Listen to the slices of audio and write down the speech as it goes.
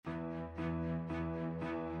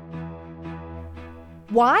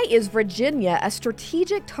Why is Virginia a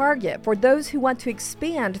strategic target for those who want to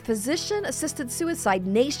expand physician-assisted suicide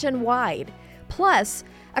nationwide? Plus,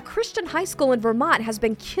 a Christian high school in Vermont has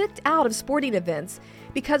been kicked out of sporting events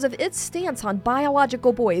because of its stance on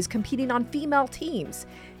biological boys competing on female teams.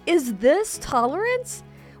 Is this tolerance?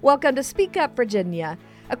 Welcome to Speak Up Virginia,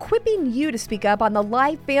 equipping you to speak up on the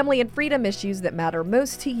life, family, and freedom issues that matter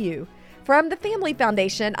most to you. From the Family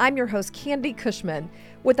Foundation, I'm your host, Candy Cushman,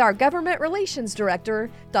 with our Government Relations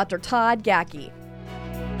Director, Dr. Todd Gackey.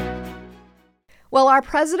 Well, our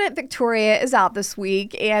President Victoria is out this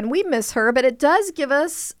week, and we miss her, but it does give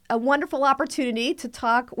us a wonderful opportunity to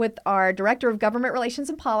talk with our Director of Government Relations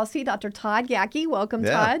and Policy, Dr. Todd Gackey. Welcome,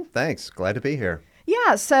 Todd. Thanks. Glad to be here.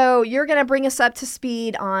 Yeah, so you're going to bring us up to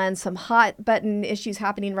speed on some hot button issues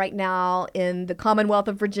happening right now in the Commonwealth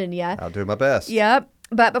of Virginia. I'll do my best. Yep.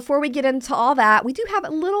 But before we get into all that, we do have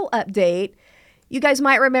a little update. You guys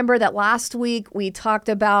might remember that last week we talked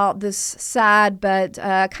about this sad but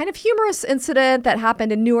kind of humorous incident that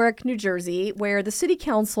happened in Newark, New Jersey, where the city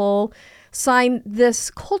council signed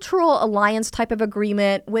this cultural alliance type of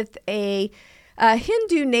agreement with a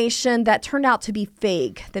Hindu nation that turned out to be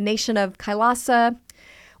fake, the nation of Kailasa.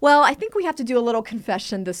 Well, I think we have to do a little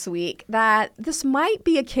confession this week that this might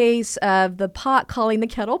be a case of the pot calling the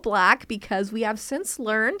kettle black, because we have since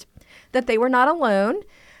learned that they were not alone.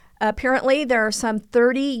 Apparently, there are some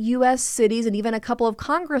 30 U.S. cities and even a couple of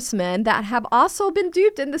congressmen that have also been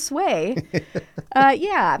duped in this way. So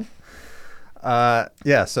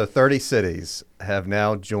 30 cities have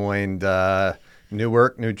now joined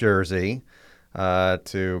Newark, New Jersey,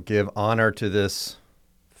 to give honor to this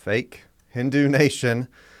fake Hindu nation,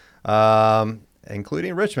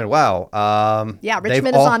 including Richmond. Wow.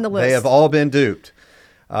 Richmond is on the list. They have all been duped.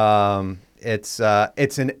 It's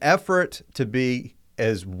an effort to be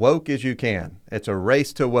as woke as you can. It's a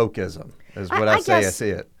race to wokeism, is what I see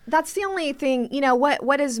it. That's the only thing. You know,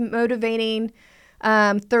 what is motivating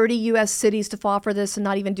 30 U.S. cities to fall for this and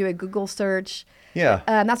not even do a Google search? Yeah.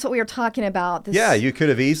 That's what we were talking about. Yeah, you could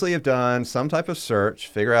have easily have done some type of search,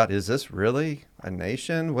 figure out, is this really a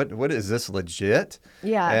nation? What is this legit?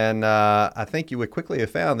 Yeah. And I think you would quickly have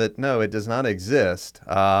found that, no, it does not exist.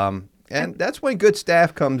 And that's when good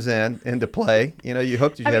staff comes into play. You know, you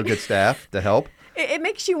hope that you have good staff to help. It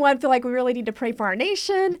makes you feel like we really need to pray for our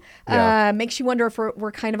nation. Yeah. Makes you wonder if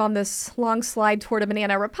we're kind of on this long slide toward a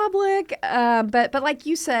banana republic. But like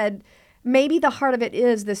you said, maybe the heart of it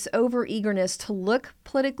is this over-eagerness to look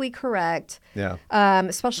politically correct,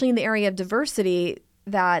 especially in the area of diversity,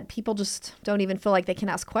 that people just don't even feel like they can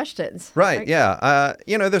ask questions. Right. Yeah.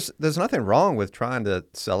 There's nothing wrong with trying to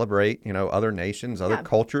celebrate, other nations, other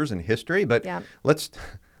cultures and history, but let's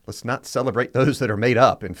not celebrate those that are made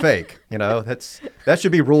up and fake. That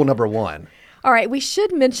should be rule number one. All right. We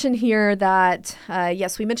should mention here that,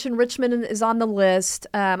 we mentioned Richmond is on the list.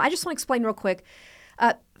 I just want to explain real quick.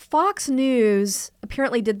 Fox News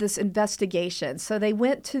apparently did this investigation. So they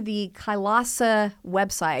went to the Kailasa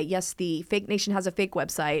website. Yes, the fake nation has a fake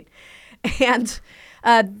website. And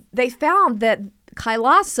they found that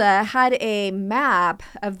Kailasa had a map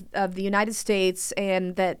of the United States,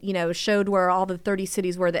 and that, showed where all the 30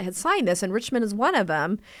 cities were that had signed this, and Richmond is one of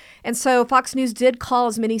them. And so Fox News did call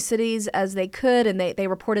as many cities as they could, and they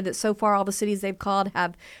reported that so far all the cities they've called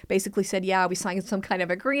have basically said, yeah, we signed some kind of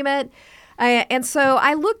agreement. And so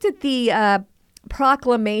I looked at the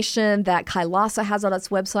proclamation that Kailasa has on its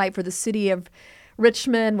website for the city of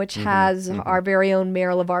Richmond, which has our very own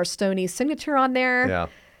Mayor LeVar Stoney's signature on there.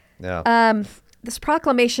 Yeah. This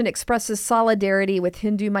proclamation expresses solidarity with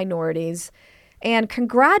Hindu minorities and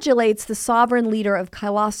congratulates the sovereign leader of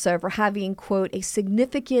Kailasa for having, quote, a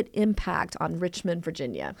significant impact on Richmond,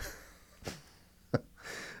 Virginia.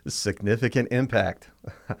 Significant impact.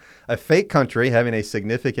 A fake country having a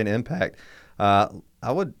significant impact. I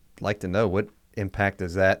would like to know, what impact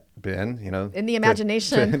has that been? In the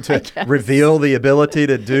imagination, to reveal the ability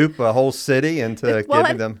to dupe a whole city and to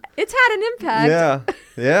give them. It's had an impact.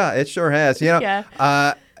 Yeah, it sure has.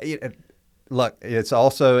 Look, it's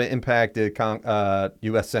also impacted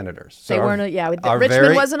U.S. senators. So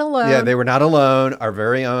Richmond wasn't alone. Yeah, they were not alone. Our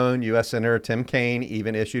very own U.S. Senator Tim Kaine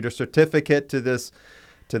even issued a certificate to this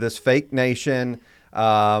fake nation.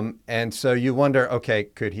 And so you wonder, okay,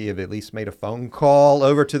 could he have at least made a phone call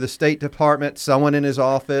over to the State Department, someone in his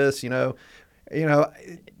office,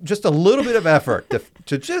 just a little bit of effort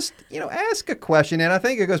to just, ask a question. And I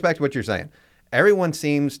think it goes back to what you're saying. Everyone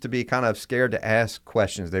seems to be kind of scared to ask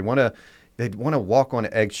questions. They want to walk on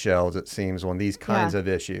eggshells, it seems, on these kinds of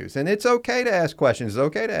issues. And it's okay to ask questions. It's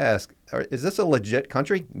okay to ask, is this a legit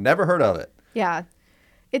country? Never heard of it. Yeah.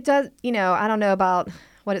 It does, I don't know about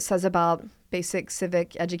what it says about basic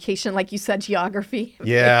civic education, like you said, geography.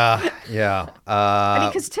 Yeah, yeah. I mean,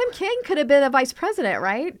 because Tim Kaine could have been a vice president,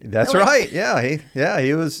 right? That's right. Yeah,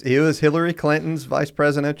 he was Hillary Clinton's vice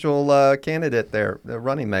presidential candidate there, the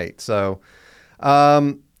running mate. So,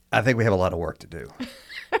 I think we have a lot of work to do.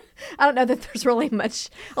 I don't know that there's really much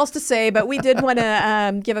else to say, but we did want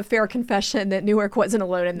to give a fair confession that Newark wasn't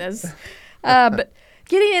alone in this. But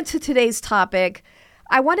getting into today's topic,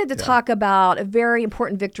 I wanted to talk about a very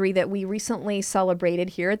important victory that we recently celebrated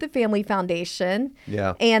here at the Family Foundation.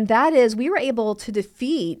 Yeah. And that is we were able to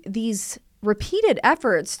defeat these repeated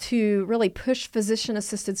efforts to really push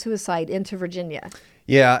physician-assisted suicide into Virginia.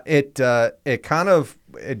 Yeah, it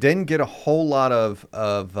didn't get a whole lot of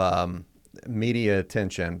media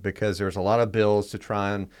attention because there's a lot of bills to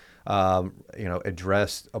try and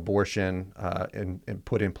address abortion and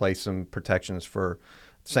put in place some protections for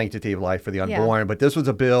sanctity of life for the unborn. But this was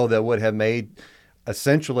a bill that would have made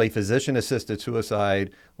essentially physician-assisted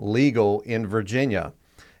suicide legal in Virginia.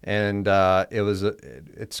 And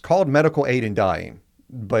it's called medical aid in dying,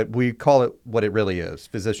 but we call it what it really is,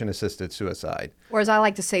 physician-assisted suicide. Or as I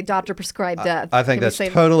like to say, doctor-prescribed death. I think that's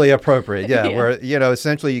totally appropriate. Yeah, Yeah. where,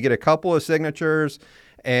 essentially you get a couple of signatures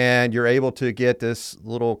and you're able to get this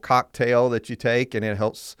little cocktail that you take, and it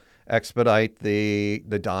helps expedite the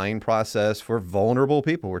dying process for vulnerable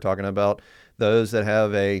people. We're talking about those that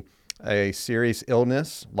have a serious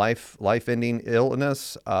illness, life-ending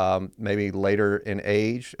illness, maybe later in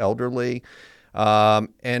age, elderly,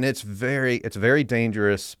 and it's very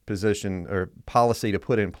dangerous position or policy to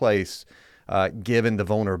put in place, given the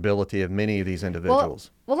vulnerability of many of these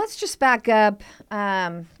individuals. Well, let's just back up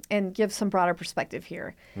and give some broader perspective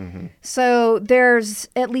here. Mm-hmm. So there's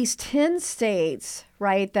at least 10 states,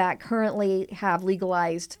 right, that currently have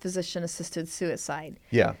legalized physician-assisted suicide.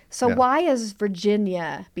 Yeah. So why is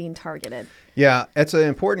Virginia being targeted? Yeah, it's an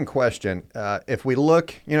important question. If we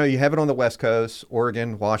look, you have it on the West Coast,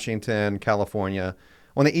 Oregon, Washington, California.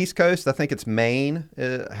 On the East Coast, I think it's Maine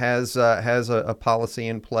has a policy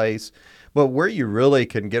in place. But where you really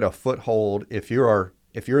can get a foothold if you're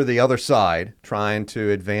the other side trying to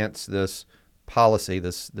advance this policy,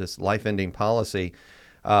 this life-ending policy,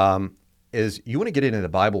 is you want to get it in the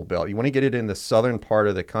Bible Belt. You want to get it in the southern part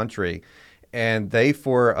of the country. And they,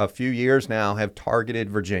 for a few years now, have targeted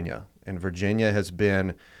Virginia. And Virginia has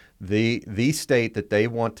been the state that they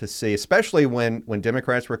want to see, especially when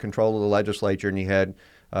Democrats were in control of the legislature and you had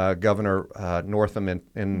Governor Northam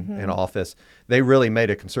in office. They really made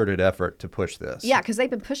a concerted effort to push this. Yeah, because they've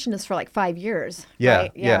been pushing this for like 5 years. Yeah,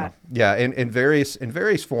 right? yeah. In various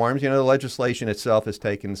forms. The legislation itself has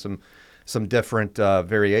taken some different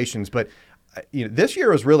variations, but this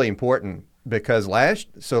year was really important because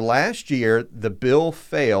last year the bill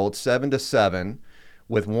failed 7-7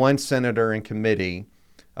 with one senator in committee,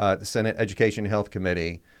 the Senate Education and Health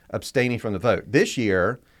Committee, abstaining from the vote. This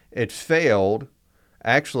year it failed.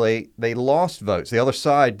 Actually, they lost votes. The other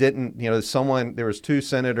side didn't, there was 2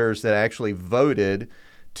 senators that actually voted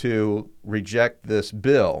to reject this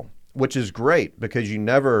bill, which is great because you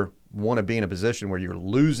never want to be in a position where you're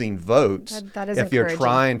losing votes that is if you're encouraging.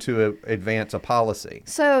 trying to advance a policy.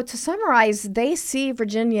 So to summarize, they see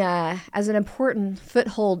Virginia as an important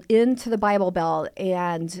foothold into the Bible Belt,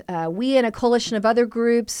 and we and a coalition of other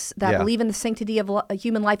groups that believe in the sanctity of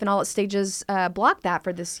human life in all its stages blocked that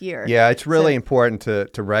for this year. Yeah, it's really important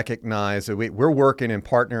to recognize that we're working and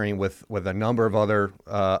partnering with a number of other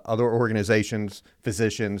organizations,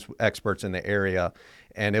 physicians, experts in the area,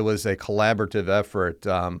 and it was a collaborative effort.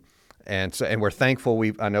 And we're thankful.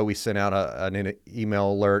 I know we sent out an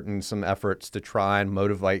email alert and some efforts to try and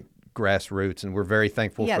motivate grassroots, and we're very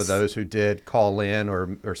thankful for those who did call in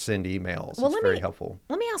or send emails. It's very helpful.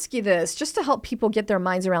 Let me ask you this, just to help people get their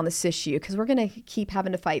minds around this issue, because we're going to keep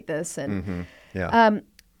having to fight this. And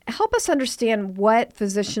help us understand what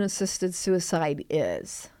physician-assisted suicide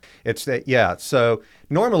is. So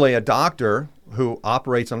normally a doctor who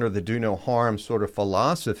operates under the do no harm sort of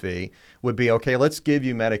philosophy would be, okay, let's give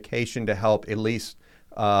you medication to help at least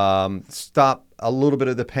stop a little bit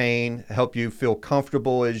of the pain, help you feel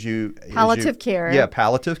comfortable as you... Palliative care. Yeah,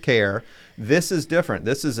 palliative care. This is different.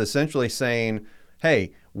 This is essentially saying,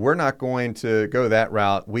 hey, we're not going to go that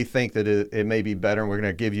route. We think that it may be better, and we're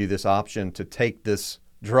going to give you this option to take this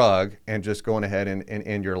drug and just going ahead and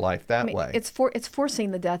end your life that way. It's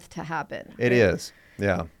forcing the death to happen. It is,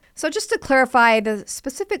 yeah. So just to clarify, the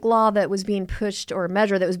specific law that was being pushed, or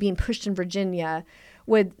measure that was being pushed in Virginia,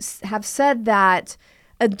 would have said that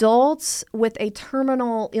adults with a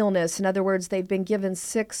terminal illness, in other words, they've been given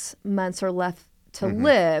 6 months or left to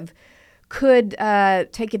live, could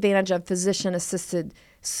take advantage of physician-assisted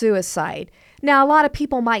suicide. Now, a lot of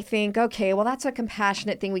people might think, okay, well, that's a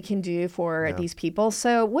compassionate thing we can do for these people.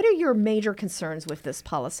 So what are your major concerns with this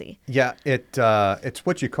policy? Yeah, it's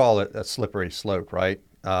what you call a slippery slope, right?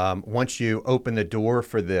 Once you open the door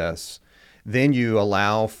for this, then you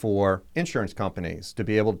allow for insurance companies to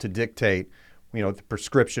be able to dictate, the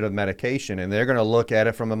prescription of medication, and they're going to look at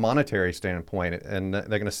it from a monetary standpoint, and they're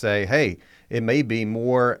going to say, hey, it may be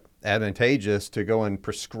more advantageous to go and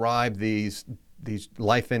prescribe these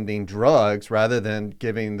life-ending drugs rather than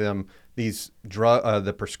giving them these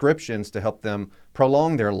the prescriptions to help them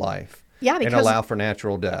prolong their life and allow for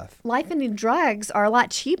natural death. Life-ending drugs are a lot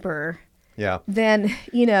cheaper Yeah. than,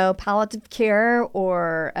 palliative care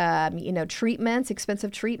or, treatments,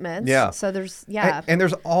 expensive treatments. Yeah. So there's, And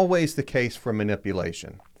there's always the case for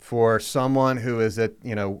manipulation for someone who is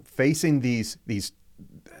facing these,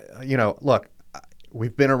 look,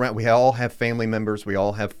 we've been around, we all have family members, we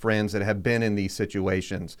all have friends that have been in these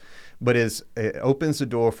situations, but it opens the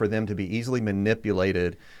door for them to be easily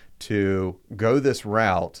manipulated to go this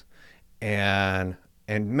route and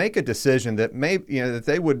make a decision that that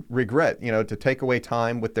they would regret, to take away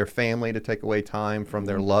time with their family, to take away time from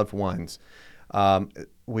their loved ones.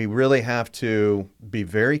 We really have to be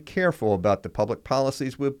very careful about the public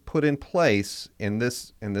policies we put in place in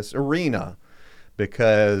this arena,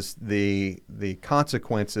 because the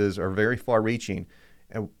consequences are very far-reaching,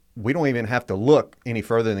 and we don't even have to look any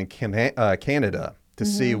further than Canada to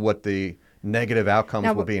see what the negative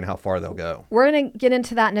outcomes will be and how far they'll go. We're going to get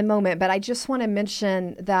into that in a moment, but I just want to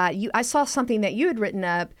mention that I saw something that you had written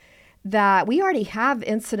up that we already have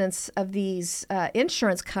incidents of these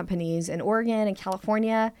insurance companies in Oregon and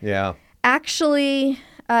California. Yeah. Actually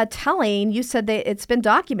you said that it's been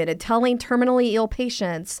documented, telling terminally ill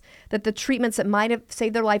patients that the treatments that might have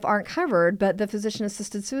saved their life aren't covered, but the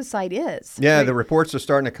physician-assisted suicide is. Yeah, right? The reports are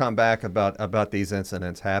starting to come back about these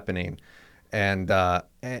incidents happening. And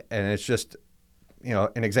it's just,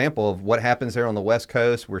 an example of what happens there on the West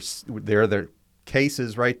Coast. There are the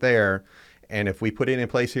cases right there. And if we put it in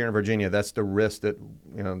place here in Virginia, that's the risk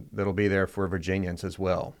that'll be there for Virginians as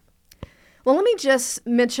well. Well, let me just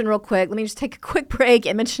mention real quick. Let me just take a quick break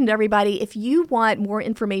and mention to everybody, if you want more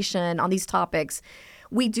information on these topics,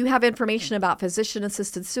 we do have information about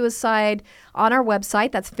physician-assisted suicide on our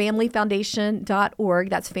website. That's familyfoundation.org.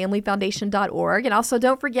 That's familyfoundation.org. And also,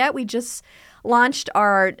 don't forget, we just launched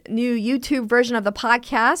our new YouTube version of the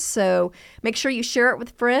podcast. So make sure you share it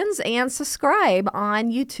with friends and subscribe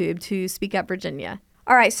on YouTube to Speak Up Virginia.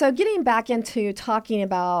 All right. So getting back into talking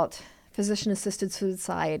about physician-assisted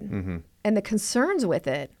suicide and the concerns with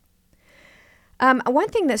it. One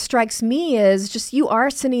thing that strikes me is just you are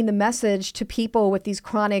sending the message to people with these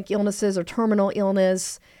chronic illnesses or terminal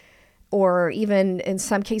illness, or even in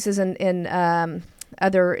some cases in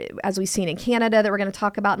other, as we've seen in Canada that we're going to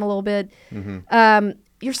talk about in a little bit.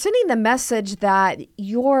 You're sending the message that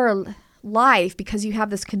your life, because you have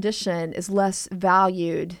this condition, is less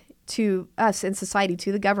valued to us in society,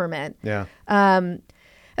 to the government. Yeah.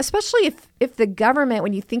 Especially if the government,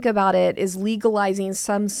 when you think about it, is legalizing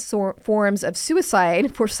some forms of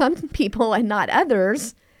suicide for some people and not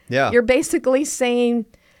others. Yeah. You're basically saying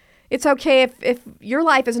it's okay if your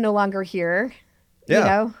life is no longer here.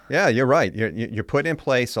 Yeah. Yeah, you're right. You're putting in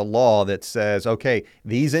place a law that says, okay,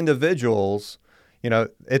 these individuals,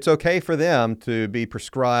 it's okay for them to be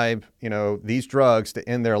prescribed, these drugs to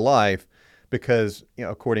end their life because,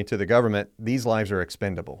 according to the government, these lives are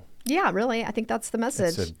expendable. Yeah, really. I think that's the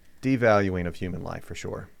message. It's a devaluing of human life for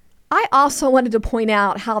sure. I also wanted to point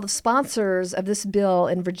out how the sponsors of this bill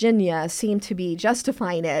in Virginia seem to be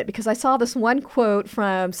justifying it, because I saw this one quote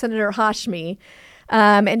from Senator Hashmi,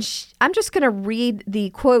 and I'm just going to read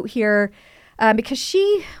the quote here because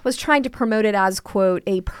she was trying to promote it as, quote,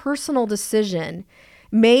 a personal decision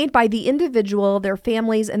made by the individual, their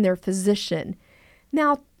families, and their physician.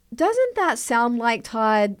 Now, doesn't that sound like,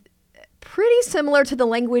 Todd, pretty similar to the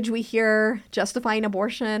language we hear justifying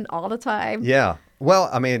abortion all the time? Yeah. Well,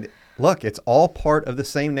 I mean, look, it's all part of the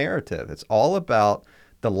same narrative. It's all about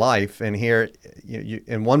the life. And here, you,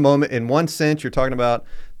 in one moment, in one sense, you're talking about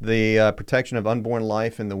the protection of unborn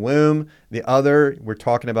life in the womb. The other, we're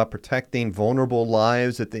talking about protecting vulnerable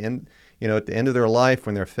lives at the end, at the end of their life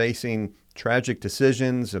when they're facing tragic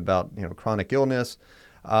decisions about, chronic illness.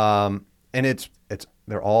 And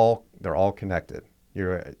they're all connected.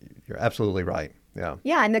 You're absolutely right. Yeah.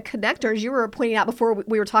 Yeah, and the connectors you were pointing out before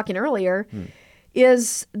we were talking earlier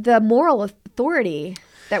is the moral authority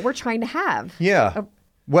that we're trying to have. Yeah.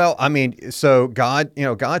 Well, I mean, so God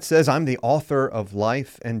says, I'm the author of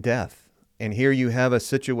life and death. And here you have a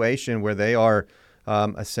situation where they are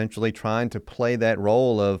essentially trying to play that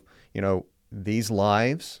role of, these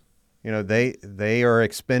lives, they are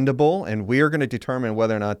expendable, and we are going to determine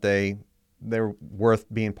whether or not they're worth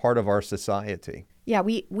being part of our society. Yeah,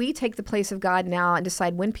 we take the place of God now and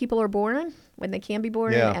decide when people are born, when they can be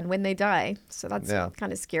born, Yeah. and when they die. So that's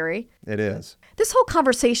kind of scary. It is. This whole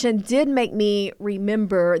conversation did make me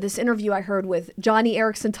remember this interview I heard with Johnny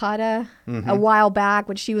Erickson Tata a while back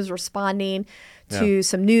when she was responding to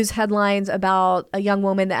some news headlines about a young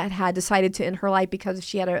woman that had decided to end her life because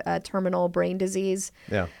she had a terminal brain disease.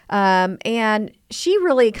 Yeah. And she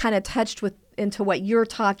really kind of touched into what you're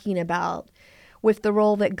talking about with the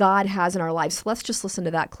role that God has in our lives. So let's just listen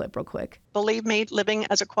to that clip real quick. Believe me, living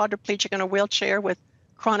as a quadriplegic in a wheelchair with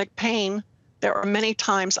chronic pain, there are many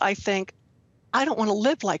times I think, I don't want to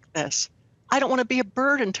live like this. I don't want to be a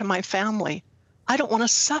burden to my family. I don't want to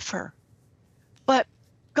suffer. But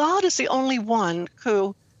God is the only one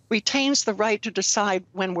who retains the right to decide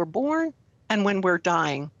when we're born and when we're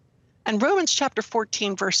dying. And Romans chapter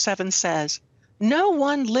 14, verse 7 says, no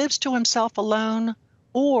one lives to himself alone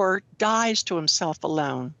or dies to himself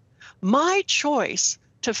alone. My choice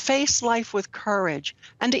to face life with courage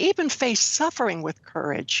and to even face suffering with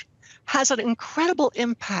courage has an incredible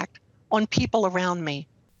impact on people around me.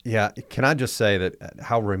 Yeah, can I just say that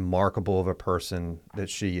how remarkable of a person that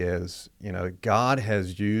she is. God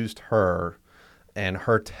has used her and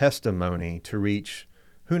her testimony to reach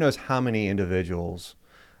who knows how many individuals,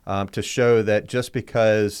 to show that just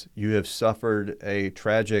because you have suffered a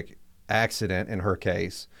tragic accident in her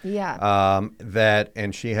case,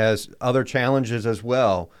 and she has other challenges as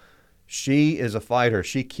well. She is a fighter.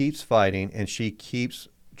 She keeps fighting, and she keeps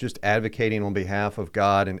just advocating on behalf of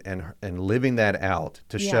God and living that out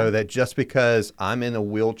to show that just because I'm in a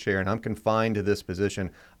wheelchair and I'm confined to this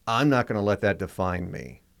position, I'm not going to let that define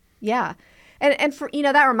me. Yeah. And for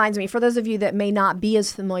that reminds me, for those of you that may not be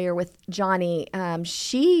as familiar with Johnny,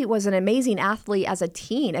 she was an amazing athlete as a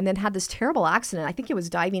teen and then had this terrible accident. I think it was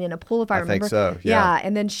diving in a pool, if I remember. I think so, yeah.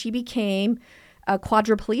 And then she became a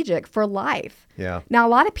quadriplegic for life. Yeah. Now, a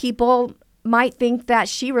lot of people might think that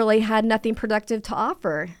she really had nothing productive to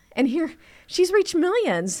offer. And here, she's reached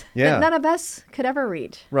millions that none of us could ever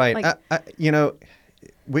reach. Right.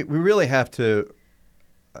 We really have to,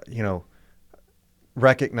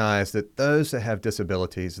 recognize that those that have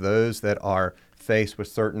disabilities, those that are faced with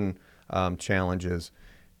certain challenges,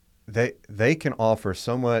 they can offer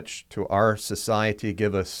so much to our society,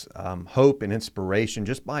 give us hope and inspiration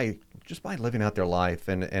just by living out their life.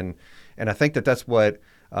 And I think that's what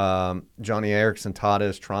Johnny Erickson Tata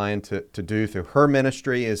is trying to do through her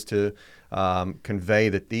ministry, is to convey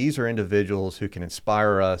that these are individuals who can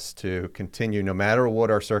inspire us to continue, no matter what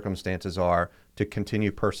our circumstances are, to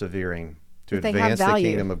continue persevering, to advance the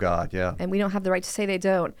kingdom of God. Yeah. And we don't have the right to say they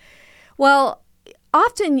don't. Well,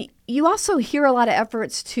 often you also hear a lot of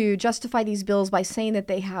efforts to justify these bills by saying that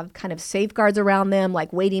they have kind of safeguards around them,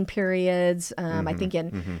 like waiting periods. I think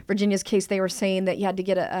in Virginia's case, they were saying that you had to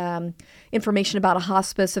get information about a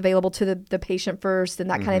hospice available to the patient first and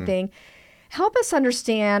that kind of thing. Help us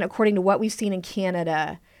understand, according to what we've seen in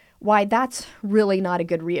Canada, why that's really not a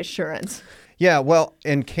good reassurance. Yeah, well,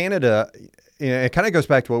 in Canada, it kind of goes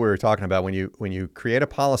back to what we were talking about. When you create a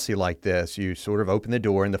policy like this, you sort of open the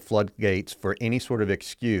door and the floodgates for any sort of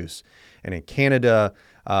excuse. And in Canada,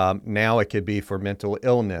 now it could be for mental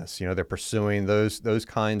illness. They're pursuing those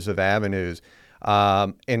kinds of avenues.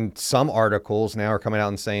 And some articles now are coming out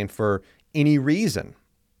and saying for any reason,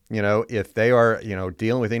 if they are,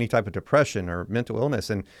 dealing with any type of depression or mental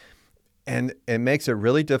illness. And it makes it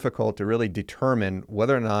really difficult to really determine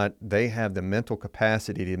whether or not they have the mental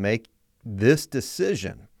capacity to make this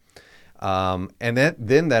decision. And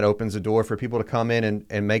then that opens the door for people to come in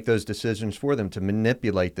and make those decisions for them, to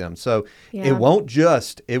manipulate them. So it won't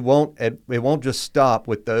just stop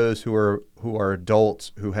with those who are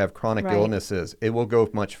adults who have chronic illnesses. It will go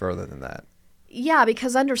much further than that. Yeah,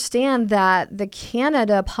 because understand that the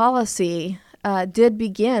Canada policy did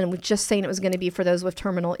begin with just saying it was going to be for those with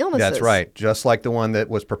terminal illnesses. That's right. Just like the one that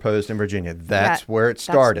was proposed in Virginia. That's where it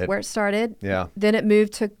started. That's where it started. Yeah. Then it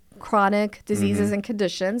moved to chronic diseases and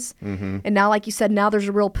conditions. And now, like you said, now there's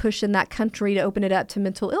a real push in that country to open it up to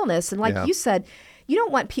mental illness. And like you said, you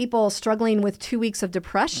don't want people struggling with 2 weeks of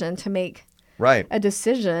depression to make a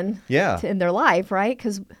decision to end their life, right?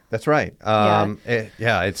 Because that's right.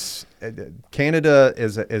 Canada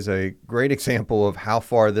is a great example of how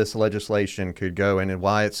far this legislation could go and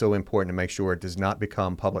why it's so important to make sure it does not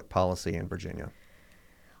become public policy in Virginia.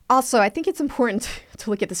 Also, I think it's important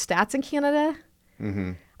to look at the stats in Canada.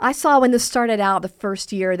 I saw when this started out, the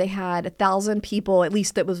first year, they had 1,000 people, at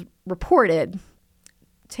least that was reported,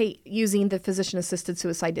 using the physician-assisted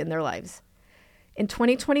suicide in their lives. In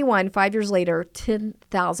 2021, 5 years later,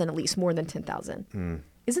 10,000, at least more than 10,000.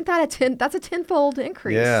 Isn't that that's a tenfold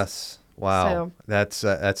increase? Yes. Wow.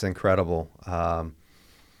 So, That's incredible.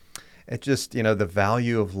 It just, the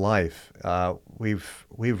value of life. We've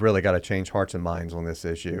really got to change hearts and minds on this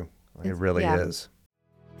issue. It really is.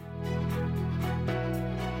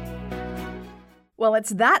 Well,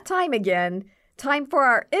 it's that time again. Time for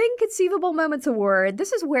our Inconceivable Moments Award.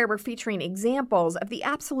 This is where we're featuring examples of the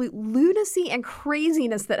absolute lunacy and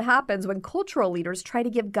craziness that happens when cultural leaders try to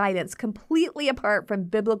give guidance completely apart from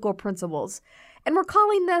biblical principles. And we're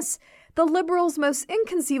calling this the Liberals' Most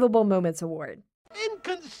Inconceivable Moments Award.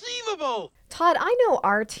 Inconceivable! Todd, I know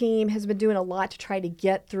our team has been doing a lot to try to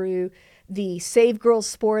get through the Save Girls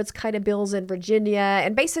Sports kind of bills in Virginia.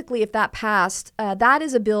 And basically, if that passed, that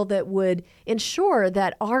is a bill that would ensure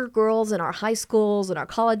that our girls in our high schools and our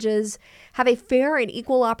colleges have a fair and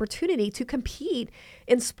equal opportunity to compete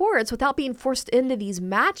in sports without being forced into these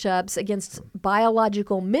matchups against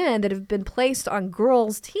biological men that have been placed on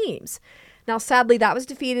girls' teams. Now, sadly, that was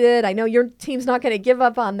defeated. I know your team's not going to give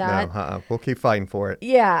up on that. No, we'll keep fighting for it.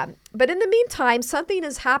 Yeah. But in the meantime, something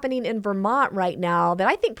is happening in Vermont right now that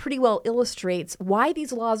I think pretty well illustrates why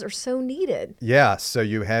these laws are so needed. Yeah. So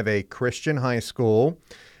you have a Christian high school,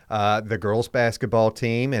 the girls' basketball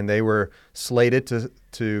team, and they were slated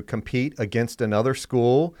to compete against another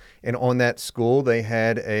school. And on that school, they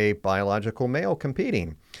had a biological male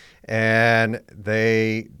competing. And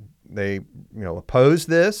they opposed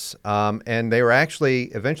this, and they were actually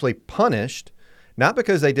eventually punished, not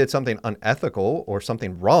because they did something unethical or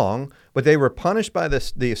something wrong, but they were punished by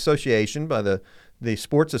the association, by the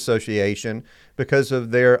sports association, because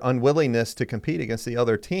of their unwillingness to compete against the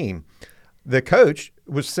other team. The coach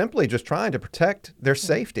was simply just trying to protect their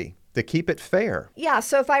safety, to keep it fair. Yeah,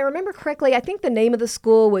 so if I remember correctly, I think the name of the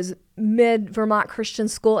school was Mid-Vermont Christian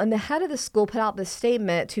School, and the head of the school put out this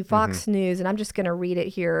statement to Fox News, and I'm just going to read it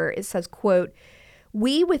here. It says, quote,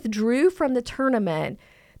 "We withdrew from the tournament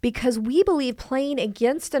because we believe playing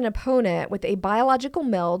against an opponent with a biological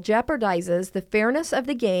male jeopardizes the fairness of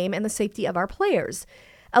the game and the safety of our players.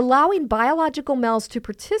 Allowing biological males to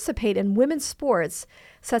participate in women's sports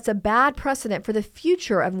sets a bad precedent for the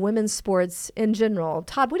future of women's sports in general."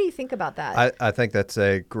 Todd, what do you think about that? I think that's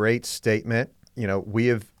a great statement. We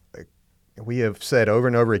have said over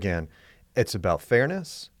and over again, it's about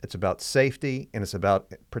fairness, it's about safety, and it's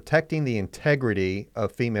about protecting the integrity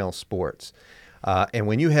of female sports. And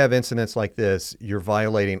when you have incidents like this, you're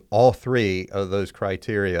violating all three of those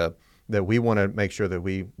criteria that we want to make sure that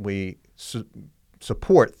we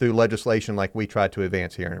support through legislation like we tried to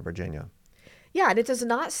advance here in Virginia. Yeah, and it does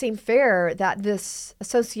not seem fair that this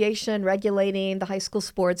association regulating the high school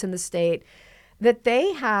sports in the state, that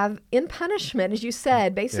they have, in punishment, as you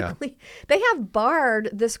said, basically, they have barred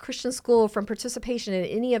this Christian school from participation in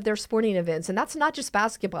any of their sporting events. And that's not just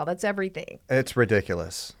basketball, that's everything. It's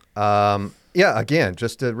ridiculous. Again,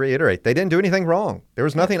 just to reiterate, they didn't do anything wrong. There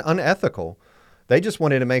was nothing unethical. They just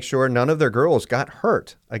wanted to make sure none of their girls got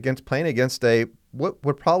hurt playing against what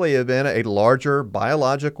would probably have been a larger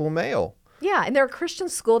biological male. Yeah, and they're a Christian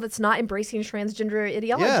school that's not embracing transgender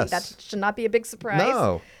ideology. Yes. That should not be a big surprise.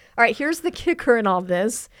 No. All right, here's the kicker in all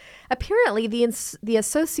this. Apparently, the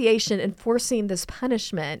association enforcing this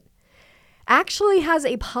punishment actually has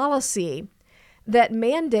a policy that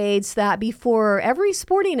mandates that before every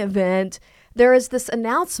sporting event, there is this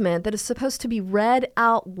announcement that is supposed to be read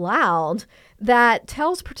out loud that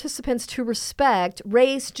tells participants to respect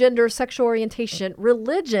race, gender, sexual orientation,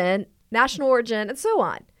 religion, national origin, and so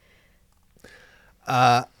on.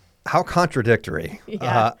 How contradictory.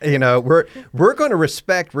 Yeah. We're going to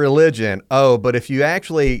respect religion. Oh, but if you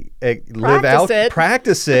actually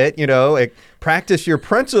practice it, practice your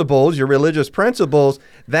principles, your religious principles,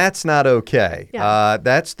 that's not okay. Yeah.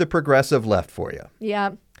 That's the progressive left for you.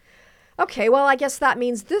 Yeah. Okay, well, I guess that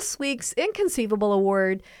means this week's Inconceivable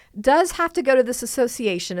Award does have to go to this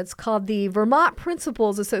association. It's called the Vermont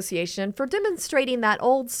Principals Association for demonstrating that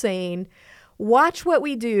old saying, watch what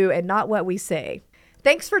we do and not what we say.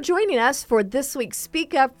 Thanks for joining us for this week's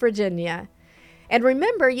Speak Up Virginia. And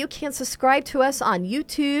remember, you can subscribe to us on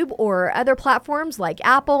YouTube or other platforms like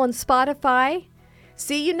Apple and Spotify.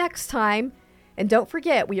 See you next time. And don't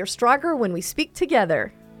forget, we are stronger when we speak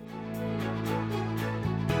together.